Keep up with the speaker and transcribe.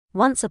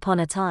Once upon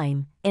a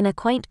time, in a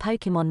quaint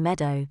Pokémon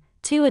meadow,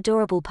 two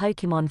adorable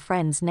Pokémon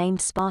friends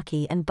named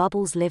Sparky and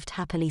Bubbles lived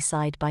happily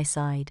side by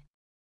side.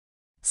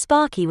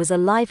 Sparky was a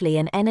lively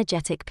and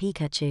energetic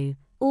Pikachu,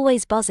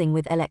 always buzzing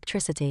with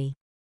electricity.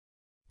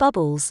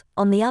 Bubbles,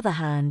 on the other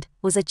hand,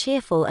 was a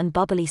cheerful and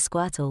bubbly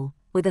Squirtle,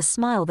 with a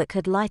smile that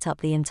could light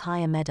up the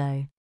entire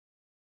meadow.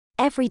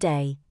 Every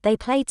day, they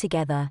played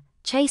together,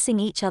 chasing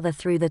each other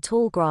through the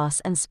tall grass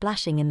and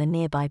splashing in the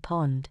nearby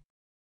pond.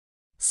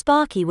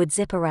 Sparky would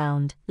zip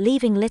around,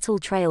 leaving little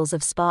trails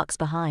of sparks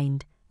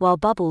behind, while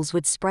Bubbles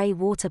would spray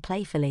water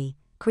playfully,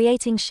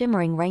 creating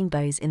shimmering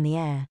rainbows in the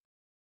air.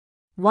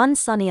 One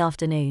sunny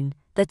afternoon,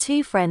 the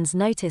two friends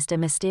noticed a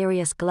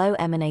mysterious glow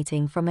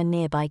emanating from a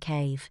nearby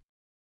cave.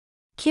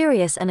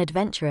 Curious and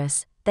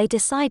adventurous, they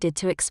decided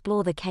to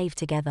explore the cave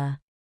together.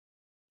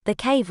 The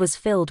cave was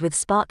filled with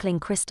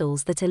sparkling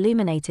crystals that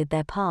illuminated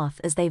their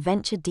path as they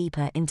ventured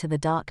deeper into the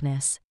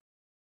darkness.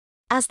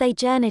 As they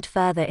journeyed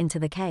further into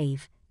the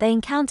cave, they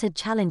encountered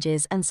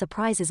challenges and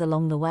surprises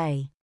along the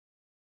way.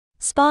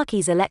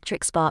 Sparky's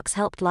electric sparks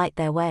helped light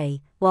their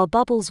way, while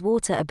Bubbles'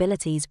 water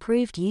abilities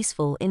proved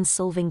useful in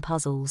solving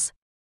puzzles.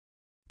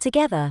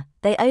 Together,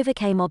 they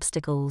overcame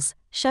obstacles,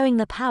 showing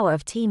the power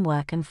of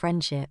teamwork and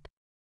friendship.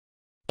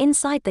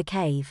 Inside the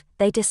cave,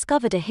 they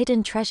discovered a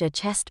hidden treasure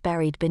chest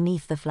buried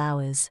beneath the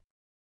flowers.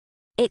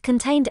 It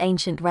contained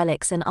ancient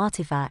relics and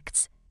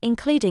artifacts,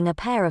 including a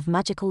pair of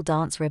magical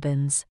dance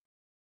ribbons.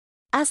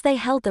 As they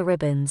held the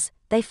ribbons,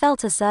 they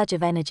felt a surge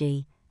of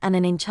energy, and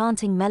an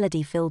enchanting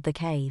melody filled the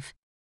cave.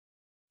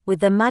 With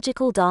the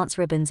magical dance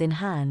ribbons in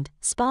hand,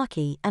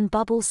 Sparky and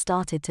Bubbles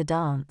started to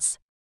dance.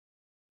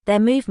 Their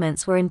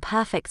movements were in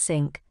perfect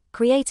sync,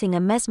 creating a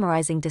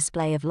mesmerizing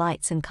display of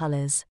lights and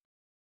colors.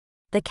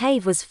 The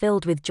cave was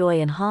filled with joy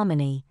and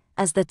harmony,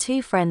 as the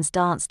two friends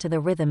danced to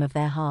the rhythm of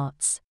their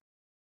hearts.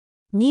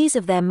 News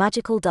of their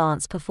magical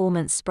dance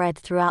performance spread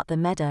throughout the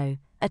meadow,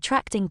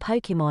 attracting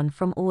Pokémon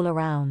from all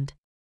around.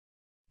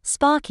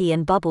 Sparky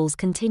and Bubbles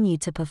continued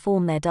to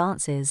perform their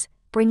dances,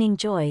 bringing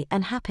joy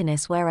and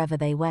happiness wherever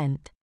they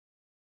went.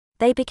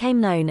 They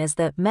became known as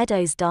the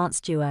Meadow's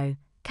Dance Duo,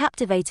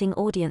 captivating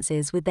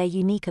audiences with their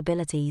unique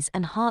abilities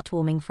and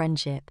heartwarming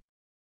friendship.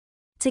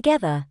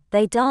 Together,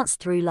 they danced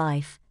through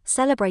life,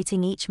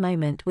 celebrating each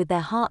moment with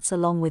their hearts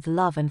along with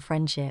love and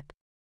friendship.